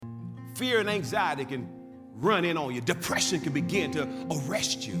Fear and anxiety can run in on you. Depression can begin to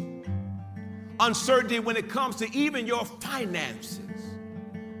arrest you. Uncertainty when it comes to even your finances.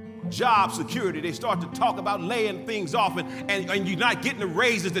 Job security, they start to talk about laying things off and you're not getting the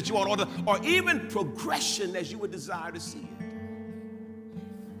raises that you want, or even progression as you would desire to see it.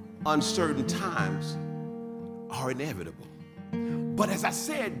 Uncertain times are inevitable. But as I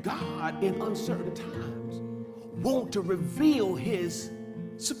said, God in uncertain times wants to reveal his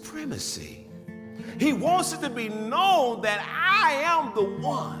supremacy. He wants it to be known that I am the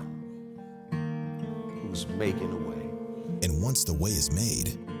one who's making a way. And once the way is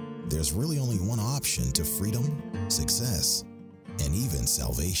made, there's really only one option to freedom, success, and even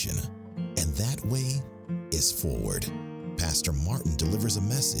salvation. And that way is forward. Pastor Martin delivers a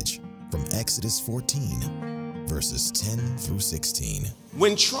message from Exodus 14, verses 10 through 16.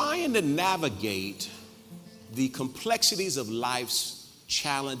 When trying to navigate the complexities of life's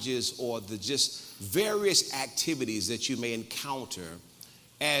challenges or the just various activities that you may encounter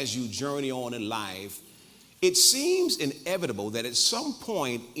as you journey on in life, it seems inevitable that at some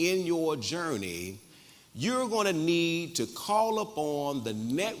point in your journey, you're going to need to call upon the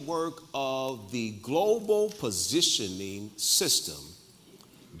network of the Global Positioning System,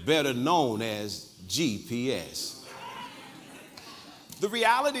 better known as GPS. The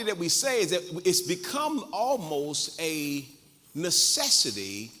reality that we say is that it's become almost a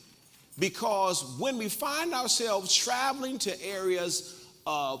necessity, because when we find ourselves traveling to areas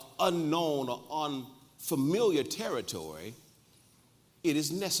of unknown or unfamiliar territory, it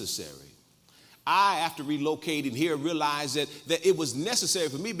is necessary. I, after relocating here, realized that it was necessary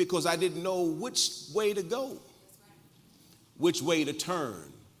for me because I didn't know which way to go, which way to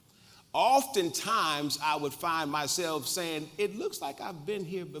turn. Oftentimes, I would find myself saying, it looks like I've been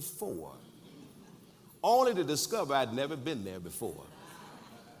here before, only to discover I'd never been there before.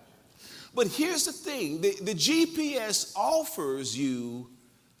 But here's the thing, the GPS offers you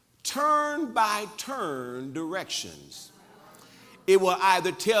turn-by-turn directions. It will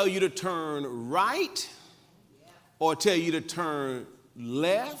either tell you to turn right or tell you to turn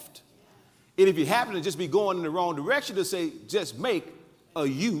left. And if you happen to just be going in the wrong direction, it'll say, just make a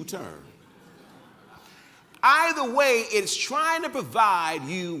U-turn. Either way, it's trying to provide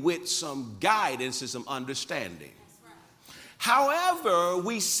you with some guidance and some understanding. However,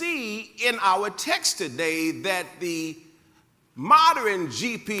 we see in our text today that the modern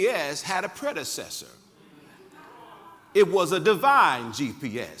GPS had a predecessor. It was a divine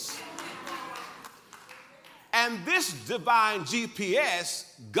GPS. And this divine GPS,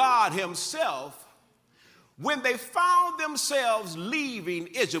 God himself, when they found themselves leaving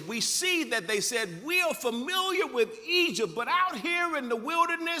Egypt, we see that they said, we are familiar with Egypt, but out here in the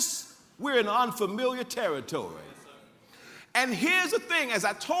wilderness, we're in unfamiliar territory. And here's the thing, as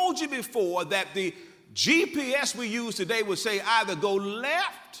I told you before, that the GPS we use today would say either go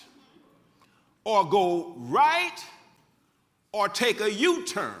left or go right or take a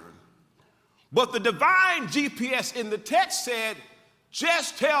U-turn. But the divine GPS in the text said,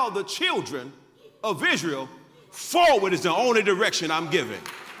 just tell the children of Israel, forward is the only direction I'm giving.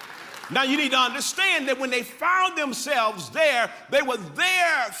 Now you need to understand that when they found themselves there, they were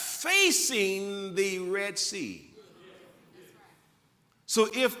there facing the Red Sea. So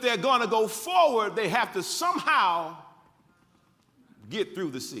if they're going to go forward, they have to somehow get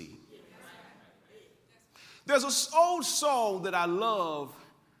through the sea. There's an old song that I love.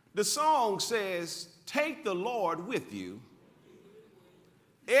 The song says, take the Lord with you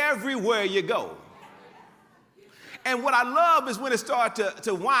everywhere you go. And what I love is when it starts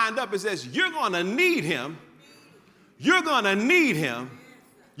to wind up, it says, you're going to need him. You're going to need him.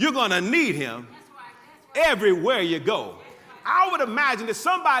 You're going to need him everywhere you go. I would imagine that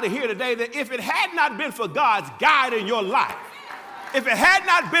somebody here today, that if it had not been for God's guide in your life, if it had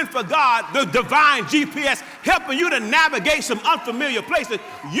not been for God, the divine GPS, helping you to navigate some unfamiliar places,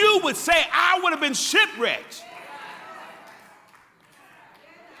 you would say, I would have been shipwrecked.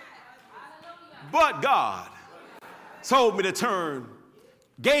 But God told me to turn,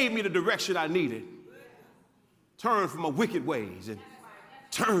 gave me the direction I needed, turn from my wicked ways and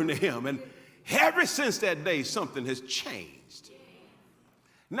turn to him. And ever since that day, something has changed.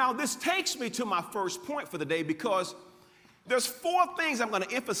 Now, this takes me to my first point for the day, because there's four things I'm going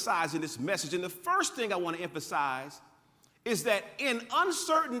to emphasize in this message. And the first thing I want to emphasize is that in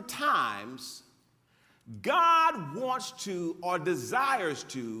uncertain times, God wants to or desires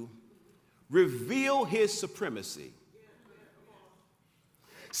to reveal his supremacy.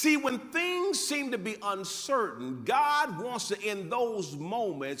 See, when things seem to be uncertain, God wants to, in those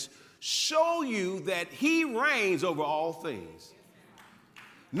moments, show you that he reigns over all things.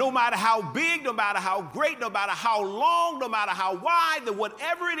 No matter how big, no matter how great, no matter how long, no matter how wide, that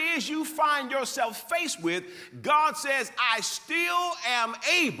whatever it is you find yourself faced with, God says, I still am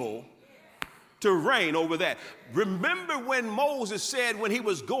able to reign over that. Remember when Moses said when he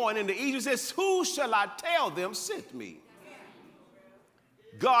was going into Egypt, he says, who shall I tell them sent me?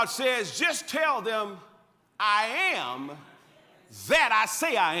 God says, just tell them I am that I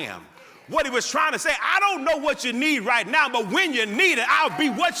say I am. What he was trying to say, I don't know what you need right now, but when you need it, I'll be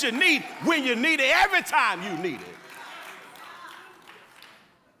what you need when you need it, every time you need it.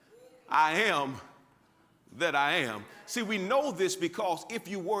 I am that I am. See, we know this because if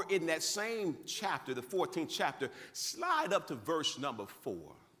you were in that same chapter, the 14th chapter, slide up to verse number 4.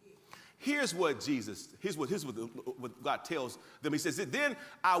 Here's what God tells them. He says, then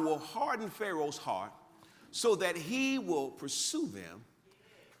I will harden Pharaoh's heart so that he will pursue them,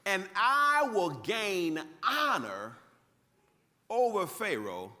 and I will gain honor over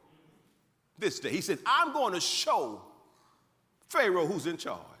Pharaoh this day. He said, I'm going to show Pharaoh who's in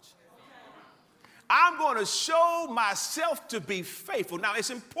charge. I'm going to show myself to be faithful. Now, it's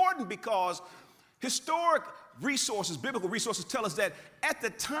important because historic resources, biblical resources, tell us that at the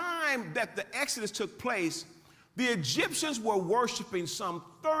time that the Exodus took place, the Egyptians were worshiping some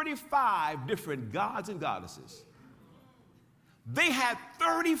 35 different gods and goddesses. They had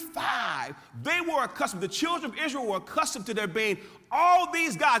 35. They were accustomed, the children of Israel were accustomed to there being all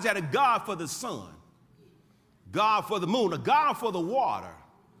these gods. They had a God for the sun, God for the moon, a God for the water,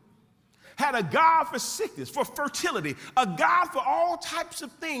 had a God for sickness, for fertility, a God for all types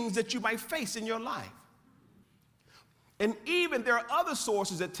of things that you might face in your life. And even there are other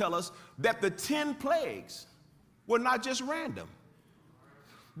sources that tell us that the 10 plagues were not just random,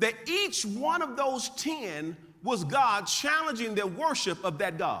 that each one of those 10 was God challenging their worship of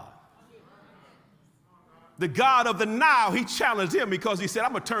that God. The God of the Nile, he challenged him because he said,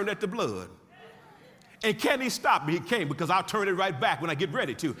 I'm going to turn that to blood. And can he stop me? He can't, because I'll turn it right back when I get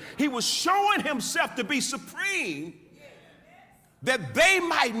ready to. He was showing himself to be supreme that they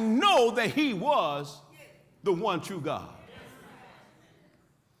might know that he was the one true God.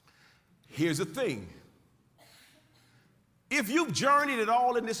 Here's the thing. If you've journeyed at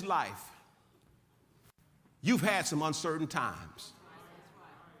all in this life, you've had some uncertain times.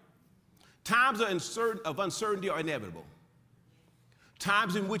 Times of uncertainty are inevitable.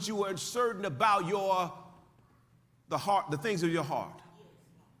 Times in which you are uncertain about the things of your heart,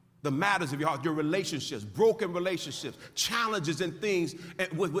 the matters of your heart, your relationships, broken relationships, challenges and things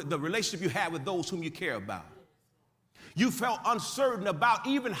with the relationship you have with those whom you care about. You felt uncertain about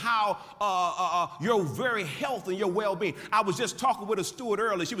even how your very health and your well-being. I was just talking with a steward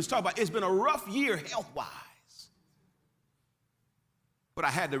earlier. She was talking about it's been a rough year health-wise. But I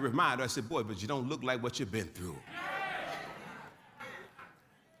had to remind her, I said, boy, but you don't look like what you've been through.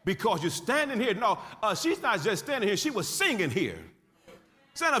 Because you're standing here. No, she's not just standing here. She was singing here.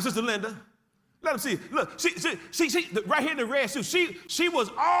 Stand up, Sister Linda. Let them see. Look, she right here in the red suit. She was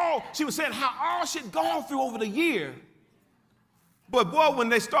saying how all she'd gone through over the year. But boy, when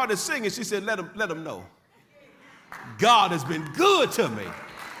they started singing, she said, let them know. God has been good to me.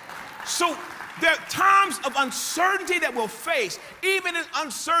 So there are times of uncertainty that we'll face, even in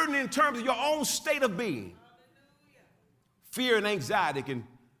uncertainty in terms of your own state of being. Fear and anxiety can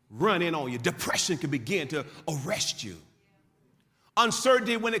run in on you. Depression can begin to arrest you.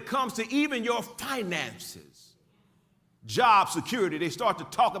 Uncertainty when it comes to even your finances. Job security, they start to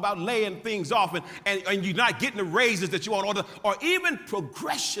talk about laying things off and you're not getting the raises that you want, or even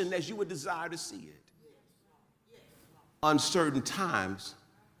progression as you would desire to see it. Uncertain times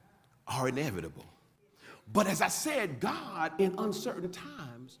are inevitable. But as I said, God in uncertain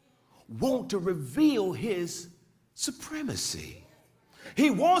times wants to reveal his supremacy.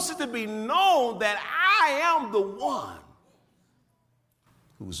 He wants it to be known that I am the one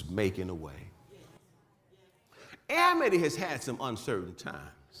who's making a way. Amity has had some uncertain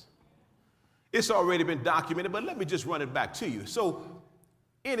times. It's already been documented, but let me just run it back to you. So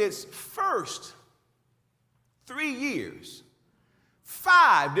in its first 3 years,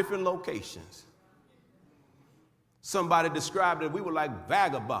 5 different locations. Somebody described it, we were like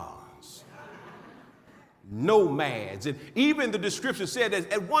vagabonds, nomads. And even the description said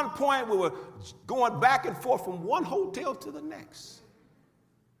that at one point we were going back and forth from one hotel to the next.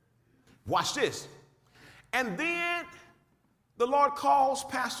 Watch this. And then the Lord calls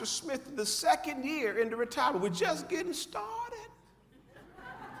Pastor Smith the second year into retirement. We're just getting started.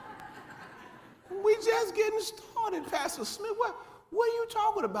 We're just getting started, Pastor Smith. What are you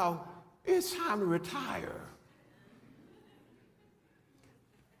talking about? It's time to retire.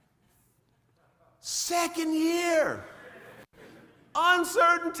 Second year.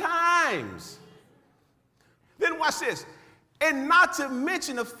 Uncertain times. Then watch this. And not to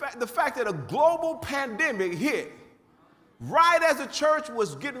mention the fact that a global pandemic hit right as the church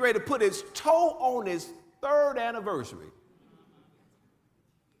was getting ready to put its toe on its 3rd anniversary.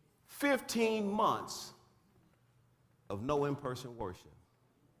 15 months of no in-person worship.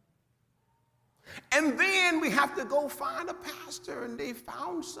 And then we have to go find a pastor, and they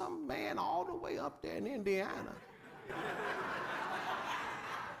found some man all the way up there in Indiana.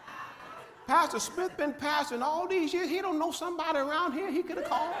 Pastor Smith been pastoring all these years. He don't know somebody around here he could have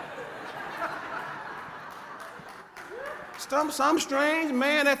called. Some strange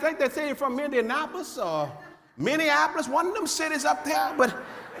man, I think they say from Indianapolis or Minneapolis, one of them cities up there, but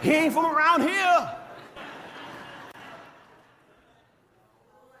he ain't from around here.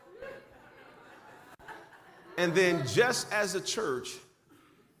 And then just as a church,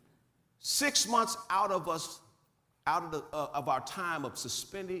 6 months out of our time of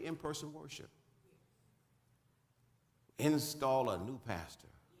suspending in-person worship, install a new pastor.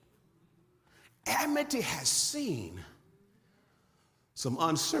 Amity has seen some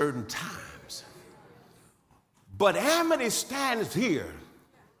uncertain times, but Amity stands here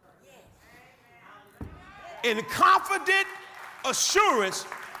in confident assurance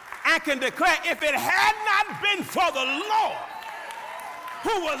and can declare, if it had not been for the Lord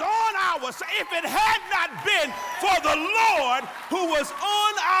who was on our side, if it had not been for the Lord who was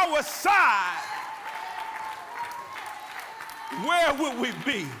on our side, where would we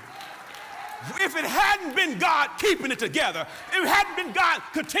be? If it hadn't been God keeping it together, if it hadn't been God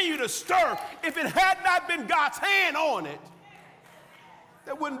continue to stir, if it had not been God's hand on it,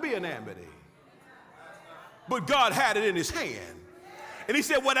 there wouldn't be an Amity. But God had it in his hand. And he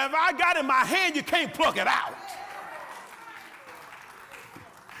said, whatever I got in my hand, you can't pluck it out.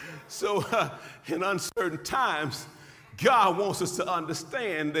 So in uncertain times, God wants us to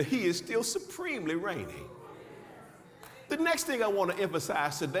understand that he is still supremely reigning. The next thing I want to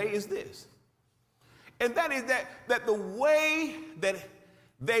emphasize today is this. And that is that the way that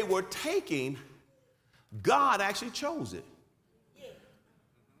they were taking, God actually chose it.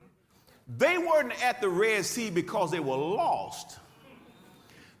 They weren't at the Red Sea because they were lost.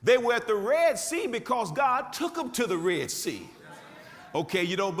 They were at the Red Sea because God took them to the Red Sea. Okay,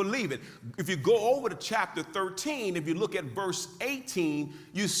 you don't believe it. If you go over to chapter 13, if you look at verse 18,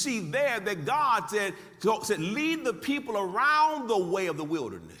 you see there that God said, lead the people around the way of the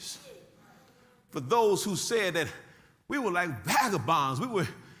wilderness. For those who said that we were like vagabonds, we were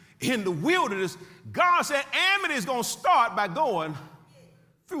in the wilderness, God said Amity is going to start by going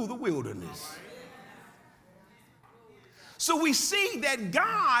through the wilderness. So we see that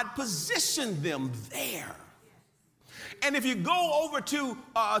God positioned them there. And if you go over to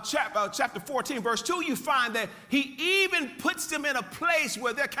chapter 14, verse 2, you find that he even puts them in a place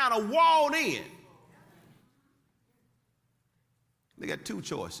where they're kind of walled in. They got two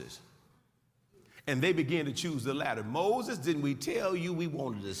choices. And they began to choose the latter. Moses, didn't we tell you we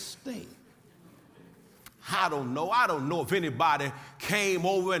wanted to stay? I don't know. I don't know if anybody came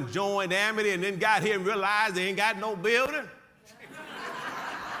over and joined Amity and then got here and realized they ain't got no building.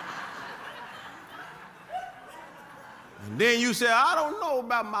 And then you say, I don't know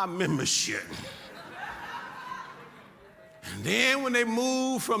about my membership. And then when they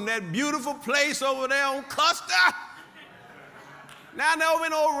moved from that beautiful place over there on Custer, now they're over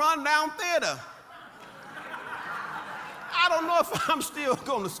in old rundown theater. I don't know if I'm still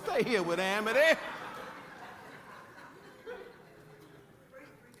going to stay here with Amity.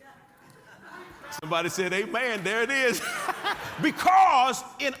 Somebody said, amen, there it is. Because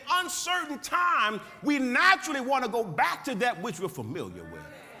in uncertain time, we naturally want to go back to that which we're familiar with.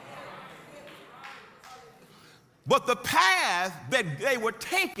 But the path that they were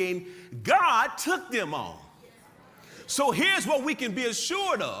taking, God took them on. So here's what we can be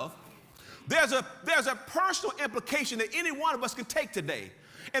assured of. There's a personal implication that any one of us can take today.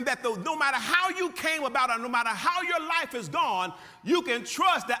 And that no matter how you came about it, no matter how your life has gone, you can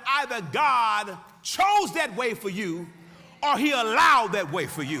trust that either God chose that way for you or he allowed that way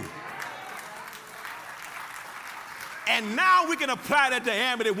for you. And now we can apply that to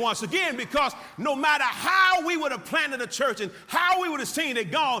Amity once again, because no matter how we would have planted a church and how we would have seen it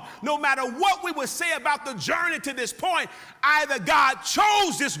gone, no matter what we would say about the journey to this point, either God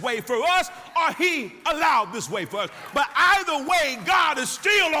chose this way for us or he allowed this way for us. But either way, God is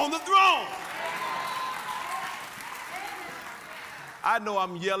still on the throne. I know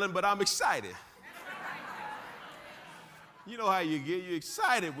I'm yelling, but I'm excited. You know how you get, you're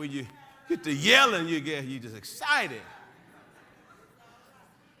excited when you get to yelling, you're just excited.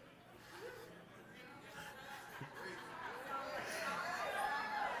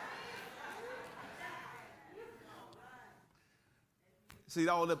 See,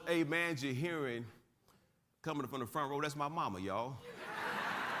 all the amens you're hearing coming from the front row, that's my mama, y'all.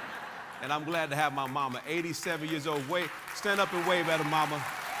 And I'm glad to have my mama, 87 years old. Stand up and wave at her, mama.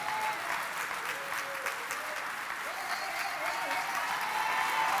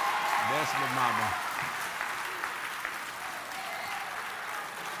 That's my mama.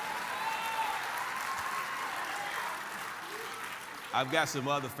 I've got some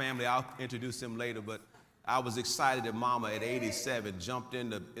other family. I'll introduce them later, but I was excited that mama at 87 jumped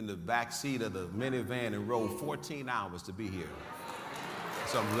in the back seat of the minivan and rode 14 hours to be here.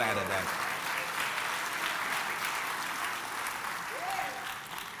 So I'm glad of that.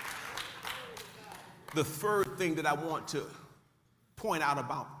 The third thing that I want to point out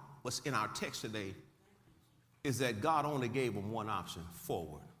about what's in our text today is that God only gave them one option: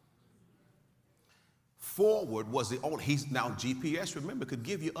 forward. Forward was the only, now GPS, remember, could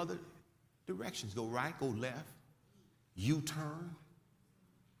give you other directions. Go right, go left, U-turn.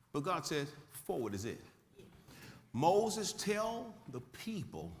 But God said, forward is it. Moses, tell the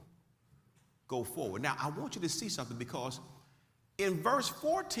people, go forward. Now, I want you to see something, because in verse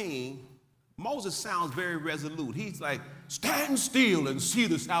 14, Moses sounds very resolute. He's like, stand still and see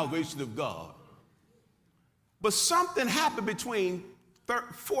the salvation of God. But something happened between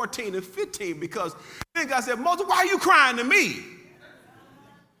 14 and 15, because then God said, Moses, why are you crying to me?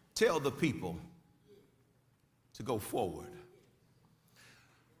 Tell the people to go forward.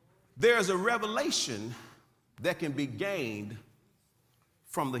 There's a revelation that can be gained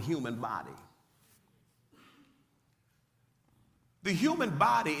from the human body. The human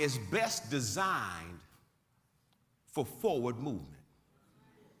body is best designed for forward movement.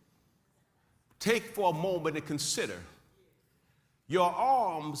 Take for a moment to consider your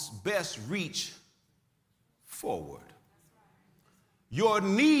arms best reach forward. Your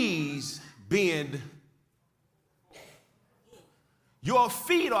knees bend. Your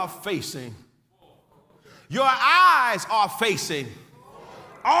feet are facing. Your eyes are facing.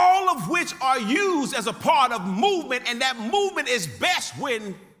 All of which are used as a part of movement, and that movement is best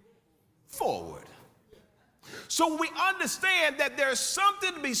when forward. So we understand that there's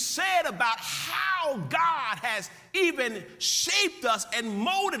something to be said about how God has even shaped us and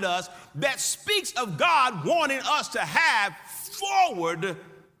molded us that speaks of God wanting us to have forward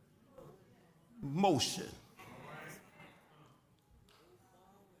motion.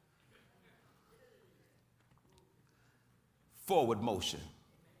 Forward motion.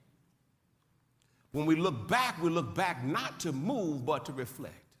 When we look back not to move, but to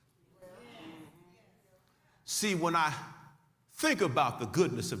reflect. See, when I think about the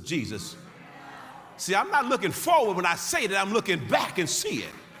goodness of Jesus, see, I'm not looking forward when I say that, I'm looking back and see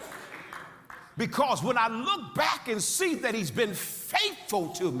it. Because when I look back and see that he's been faithful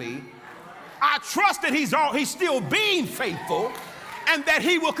to me, I trust that he's still being faithful, and that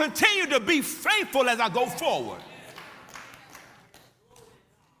he will continue to be faithful as I go forward.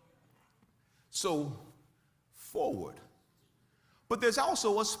 So, forward. But there's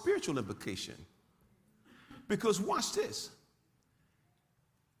also a spiritual implication. Because watch this.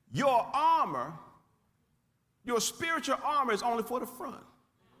 Your armor, your spiritual armor is only for the front.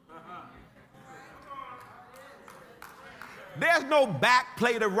 There's no back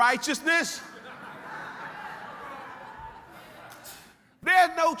plate of righteousness.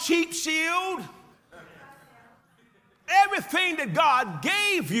 There's no cheap shield. Everything that God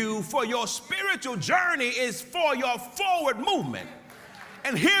gave you for your spiritual journey is for your forward movement.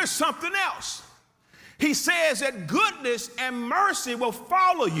 And here's something else. He says that goodness and mercy will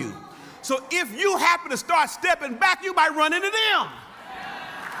follow you. So if you happen to start stepping back, you might run into them.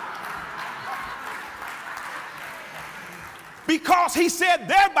 Because he said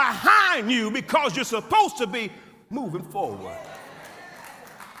they're behind you because you're supposed to be moving forward.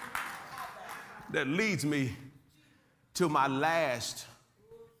 That leads me to my last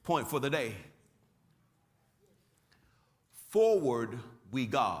point for the day. Forward we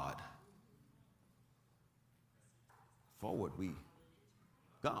God. Forward we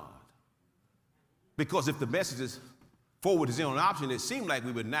God. Because if the message is forward is the only option, it seemed like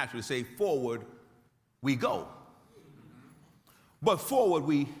we would naturally say forward we go. But forward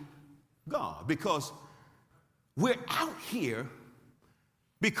we God, because we're out here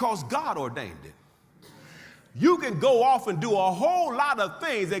because God ordained it. You can go off and do a whole lot of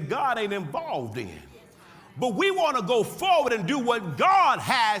things that God ain't involved in. But we want to go forward and do what God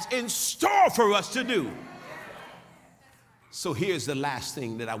has in store for us to do. So here's the last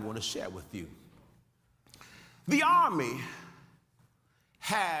thing that I want to share with you. The Army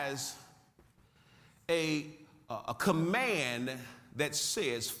has a command that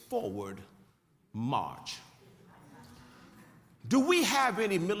says forward march. Do we have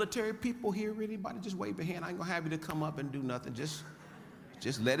any military people here? Anybody? Just wave your hand. I ain't gonna have you to come up and do nothing. Just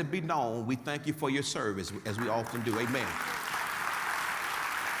let it be known. We thank you for your service, as we often do. Amen.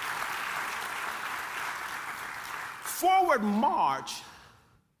 Forward march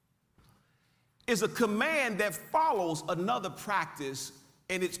is a command that follows another practice,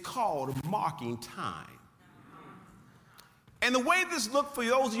 and it's called marking time. And the way this looked for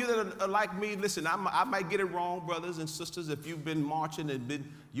those of you that are like me, listen, I might get it wrong, brothers and sisters, if you've been marching and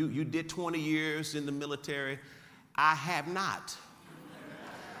you did 20 years in the military. I have not.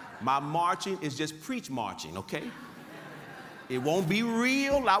 My marching is just preach marching, okay? It won't be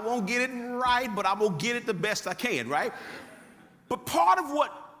real, I won't get it right, but I'm gonna get it the best I can, right? But part of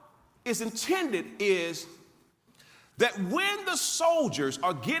what is intended is that when the soldiers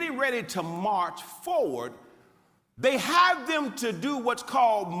are getting ready to march forward, they have them to do what's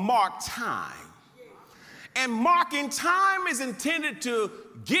called mark time. And marking time is intended to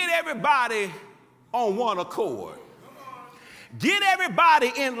get everybody on one accord. Get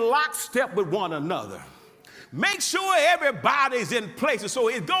everybody in lockstep with one another. Make sure everybody's in place. So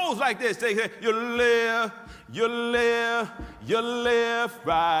it goes like this. They say, you left,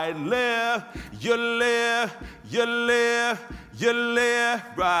 right, left, you left,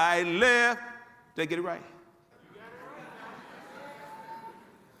 right, left. Did I get it right?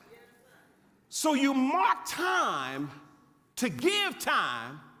 So you mark time to give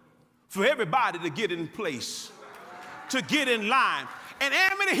time for everybody to get in place, to get in line. And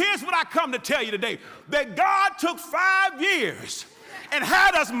Amity, here's what I come to tell you today, that God took 5 years and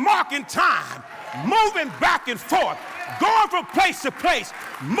had us marking time, moving back and forth, going from place to place,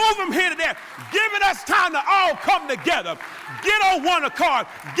 moving here to there, giving us time to all come together, get on one accord,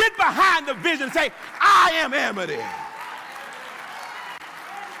 get behind the vision, say, I am Amity.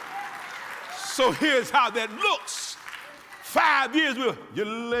 So here's how that looks. 5 years, you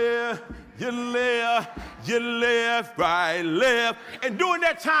left, right, left. And during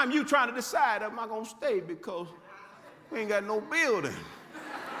that time, you trying to decide, am I going to stay because we ain't got no building?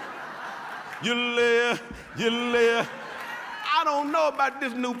 You left. I don't know about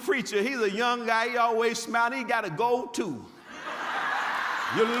this new preacher. He's a young guy. He always smiling. He got a gold too.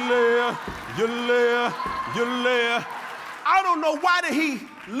 You left. I don't know, why did he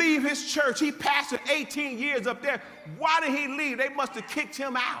leave his church? He pastored 18 years up there. Why did he leave? They must have kicked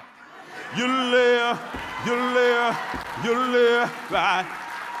him out. You left, right.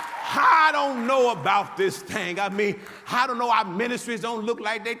 I don't know about this thing. I mean, I don't know, our ministries don't look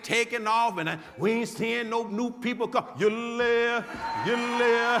like they taking off, and we ain't seeing no new people come. You left,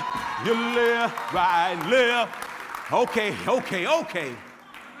 right, left. Okay.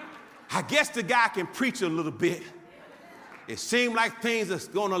 I guess the guy can preach a little bit. It seems like things are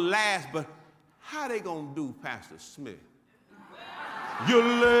gonna last, but how they gonna do, Pastor Smith? You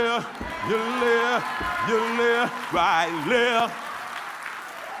left, right, left.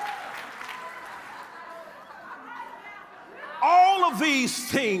 All of these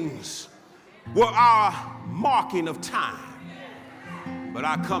things were our marking of time. But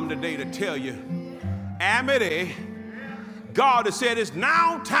I come today to tell you, Amity, God has said it's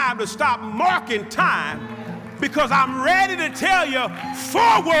now time to stop marking time, because I'm ready to tell you,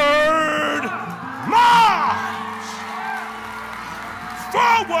 forward march!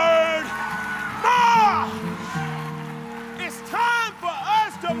 Forward march! It's time for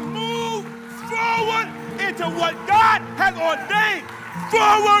us to move forward into what God has ordained.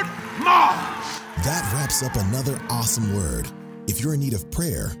 Forward march! That wraps up another awesome word. If you're in need of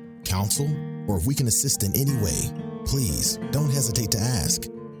prayer, counsel, or if we can assist in any way, please don't hesitate to ask.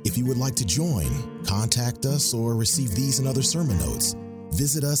 If you would like to join, contact us, or receive these and other sermon notes,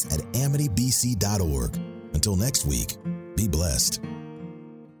 visit us at amitybc.org. Until next week, be blessed.